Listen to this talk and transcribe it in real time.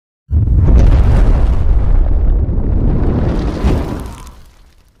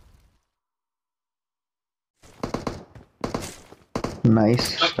Nice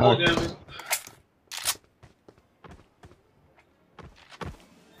start.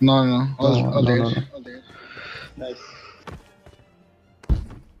 No, all there. No. Nice.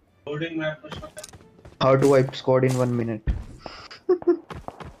 How to wipe squad in 1 minute?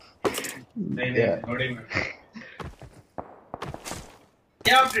 Yeah.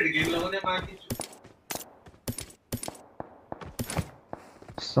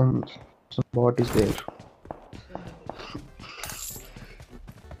 Some bot is there.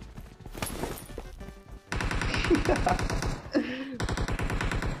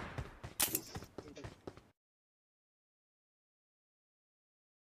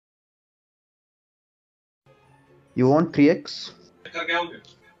 You want 3x?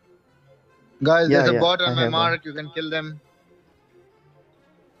 Guys, Yeah, there's a yeah, bot I on my have mark. You can kill them.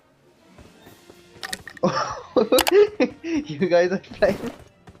 You guys are flying.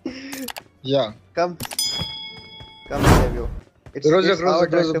 Yeah. Come, Sevio. It's our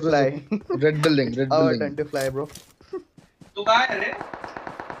turn to fly. Red building. Our turn to fly, bro.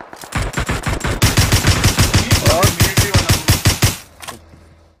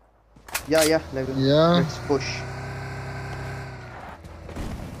 Yeah, let's push.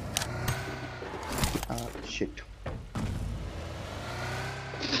 Shit.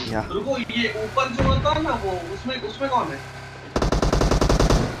 Yeah. रुको, ये ऊपर जो होता है ना वो उसमें कौन है?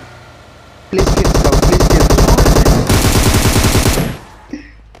 Please kill scout, please kill.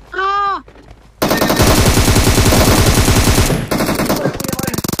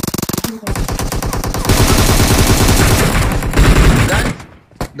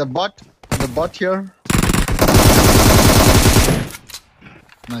 The bot here.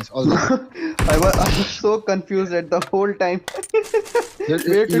 Nice, all that. I was so confused at the whole time.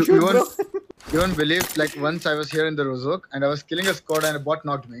 Where to shoot, bro? You won't believe, like once I was here in the Rozok and I was killing a squad and a bot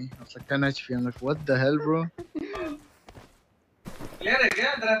knocked me. I was like 10 HP. I'm like, what the hell, bro?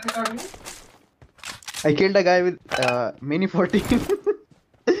 I killed a guy with mini 14.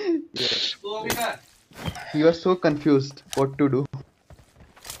 Yeah. He was so confused what to do.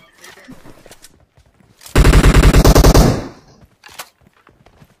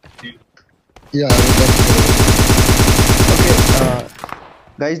 Yeah. Okay,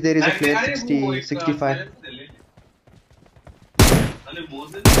 guys, there is a player 65.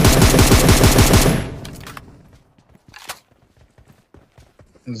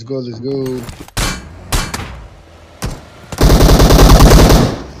 Let's go.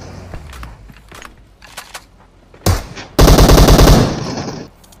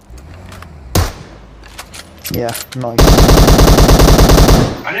 Yeah, nice.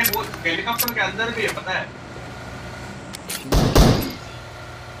 अरे वो helicopter के अंदर भी है, पता है?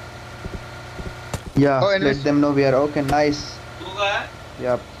 Yeah, let them know we are okay. Nice.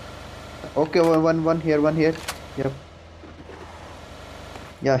 Yep. Okay, one here. Yep.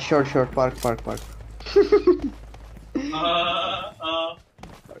 Yeah, short. Park.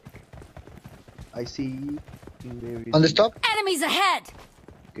 I see. On the stop. Enemies ahead.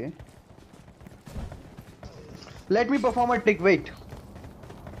 Okay. Let me perform a trick. Wait.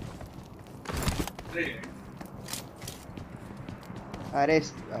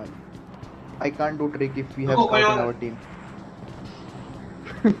 Arrest. I can't do trick if we have scout in our team.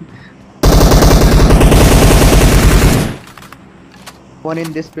 One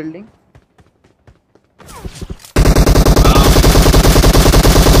in this building.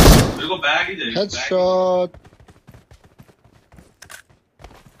 Headshot.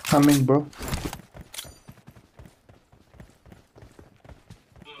 Coming, bro.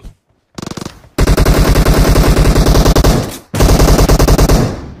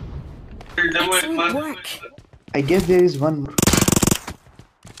 Excellent work. I guess there is one more.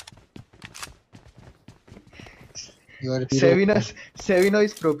 Sevino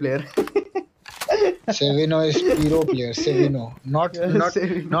is pro player. Sevino is Piro player. Sevino, not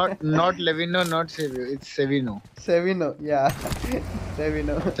Sevino. not Levino, not Sevio. It's Sevino. Sevino, yeah.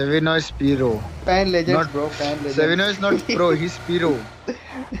 Sevino. Sevino is Piro. Pan legends, Not, bro. Pan legends. Sevino is not pro. He's Piro.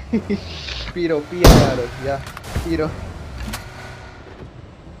 Piro, P-I-R-O, yeah. Piro.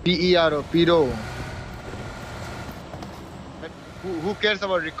 P-E-R-O. Piro. Who cares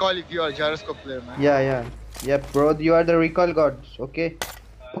about recall if you are a gyroscope player, man? Yeah. Yep, bro. You are the recall gods. Okay.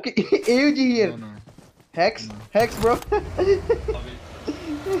 AUG here. No. Hacks, bro.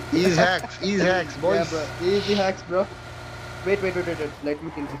 He's hacks, boys. Yeah, bro. Easy hacks, bro. Wait. Let me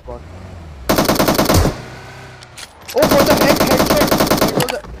kill this bot. Oh, for the headshot.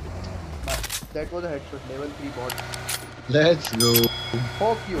 That was a headshot. Level 3 bot. Let's go.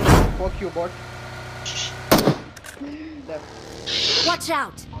 Fuck you, bot. Left. Watch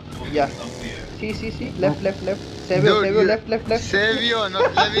out! Yeah. See. Left. Sevou, Dude, left. Sevio,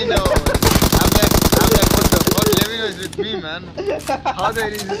 not Levinho. I'm like, what the fuck? Levinho is with me, man. How the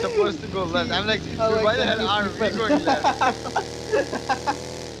hell is he supposed to go left? I'm like, dude, How I why the hell confuse are we people. going left?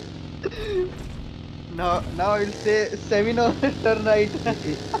 Now I will say Sevino, turn right.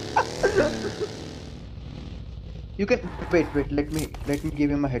 You can wait. Let me give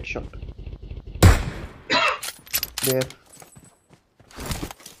him a headshot. There.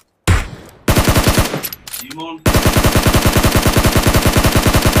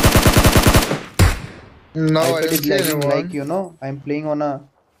 No, I iPad don't is see lagging like anyone. I'm playing on a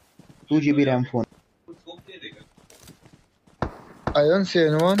 2 GB RAM phone. I don't see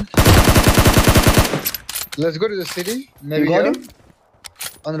anyone. Let's go to the city. Maybe You got here. him?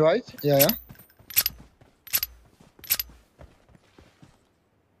 On the right? Yeah.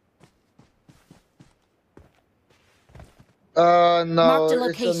 No, Marked a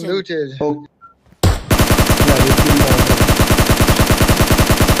it's location. unlooted. Oh. Yeah, we killed the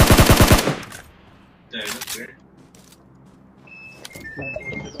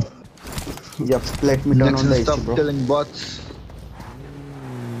Yep, let me turn on Nixon, the stop AC, bro. killing bots.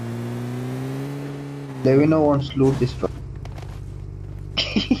 Levino wants to loot this truck.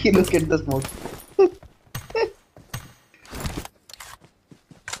 Look at the smoke.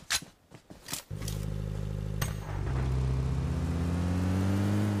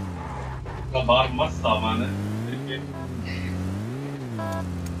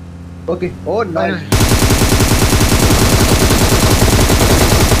 Okay. Oh, nice.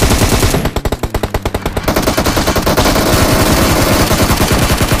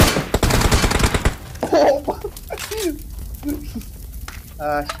 Shit.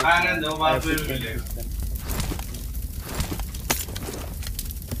 I have to change this then.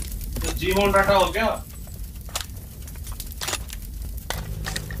 जीवन data हो गया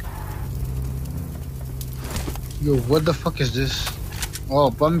Yo, what the fuck is this? Oh,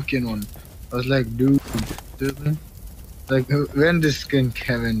 pumpkin one. I was like, dude. Like, when this skin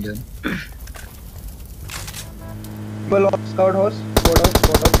came in then? People on scout house.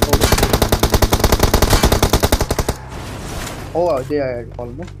 Oh, they are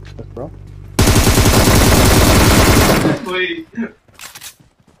almost. Yes, bro. कोई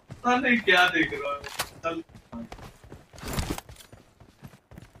पता नहीं क्या देख रहा है चल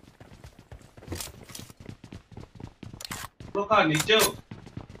तो कहाँ नीचे हो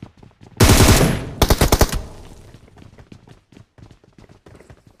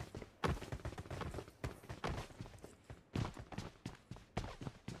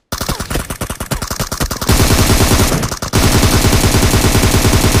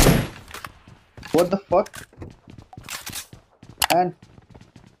What the fuck? And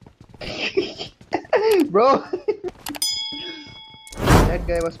bro, that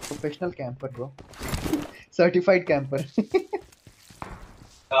guy was professional camper, bro. Certified camper.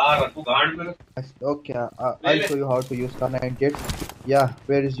 Car तू गांड में Okay, I'll show you how to use Car 98. Yeah,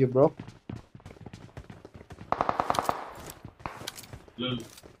 where is you, bro?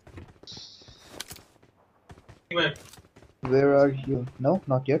 Where are you? No,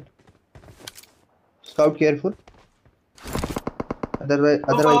 not yet. Scout, careful. Otherwise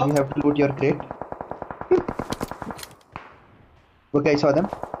we have to loot your crate. Okay, I saw them.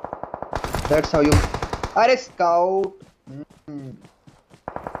 That's how you. Are scout.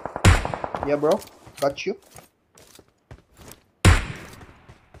 Yeah, bro. Got you.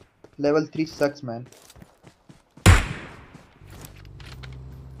 Level 3 sucks, man.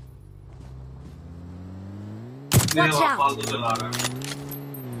 Watch out!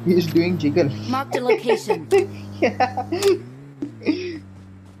 He is doing jiggle. Marked a location. Yeah.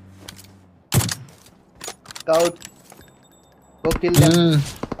 Scout. Go kill them.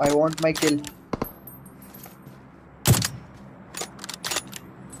 I want my kill.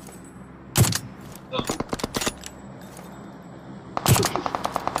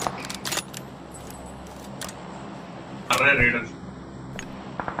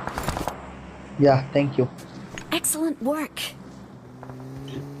 Yeah, thank you. Excellent work.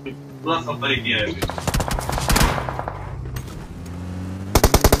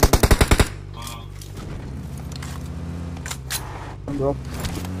 Bro.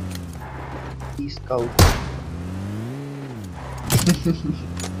 Scout.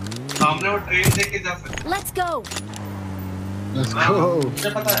 सामने वो train देख के जा सकते Let's go. Let's go. मुझे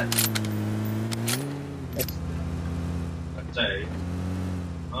पता है अच्छा है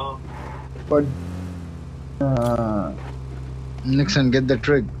हाँ But Nixon, get the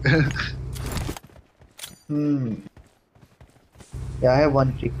trick. Yeah, I have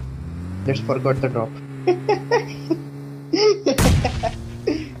one trick. Just forgot the drop.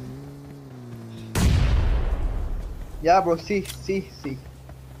 Yeah, bro. See.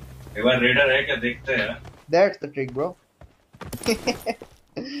 एक बार रेडर है क्या देखते हैं? That's the trick, bro.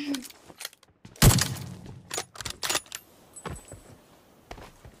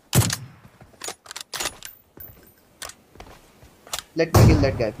 Let me kill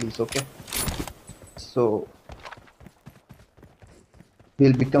that guy, please. Okay. So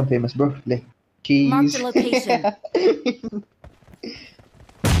we'll become famous, bro. Like cheese. Marked a location.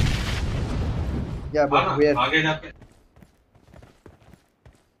 Yeah, bro. हाँ, Where? आगे जाके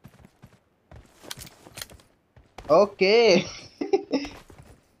Okay.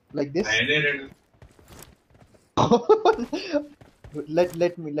 Like this. पहले raider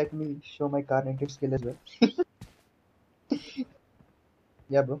let me show my car rented skill as well.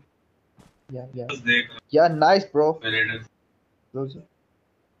 Yeah, bro. Yeah. बस देख Yeah, nice, bro. Raider Closer.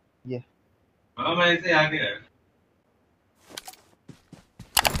 Yeah. हाँ मैं ऐसे आगे है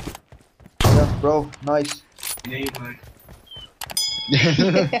Yeah, bro. Nice. नहीं भाई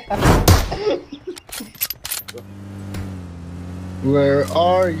Where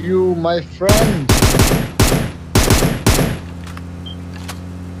are you, my friend?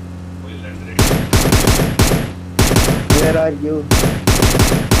 कोई लड़ रहे Where are you?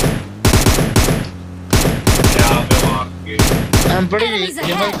 यहाँ पे वहाँ के I'm pretty. Enemies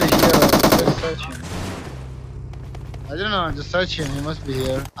He must be ahead. here. Just search him. I don't know. Just search him. He must be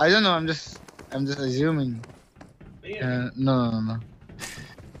here. I don't know. I'm just assuming. नहीं है No.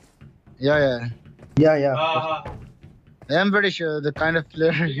 Yeah. Yeah. हाँ हाँ I'm pretty sure the kind of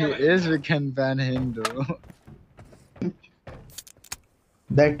player he is, we can ban him though.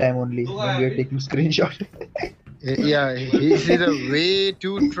 That time only when we are taking screenshot. Yeah, he's either way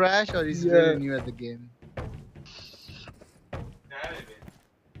too trash or he's Yeah. very new at the game. क्या है बे?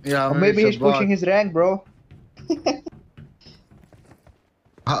 Yeah, Or maybe he's pushing his rank, bro.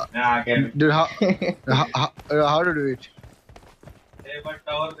 मैं आगे Dude, how to do it? एक बार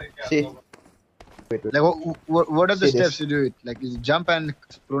tower देख के See. आता हूँ Wait. Like, what are the See this. steps to do it? Like, is it jump and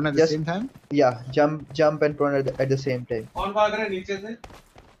prone at the Just- same time? Yeah, jump and prone at the same time. कौन भाग रहा है नीचे से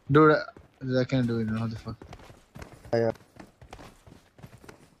Dude, I can't do it. How the fuck? Yeah.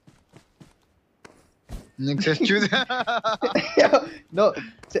 Nick says choose. No,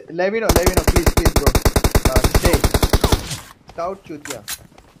 let me know, please, bro. Stay. Scout chutia.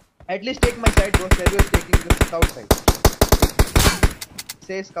 At least take my side, bro. Sevo is taking the scout side.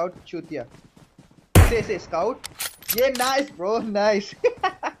 Say scout chutia. Say scout. Yeah, nice, bro. Nice.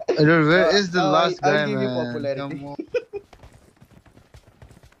 Dude, where is the last I'll guy, give you man? popularity. Come on.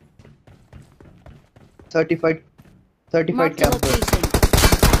 Certified Marked a camper. location.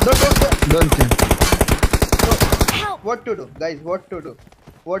 No. Don't think. Help! What to do, guys? What to do?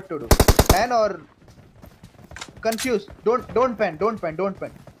 Pan or confused? Don't pan. Don't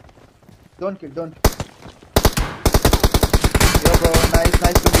kill. Don't. Yo, bro. Nice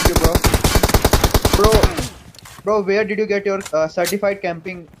to meet you, bro. Bro, where did you get your certified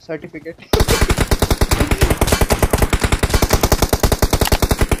camping certificate?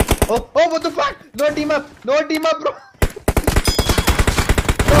 Oh, what the fuck? No team up, bro. No,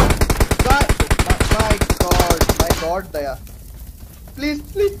 guy. My God, Daya. Please,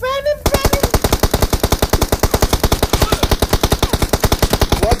 ban him.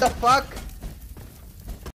 What the fuck?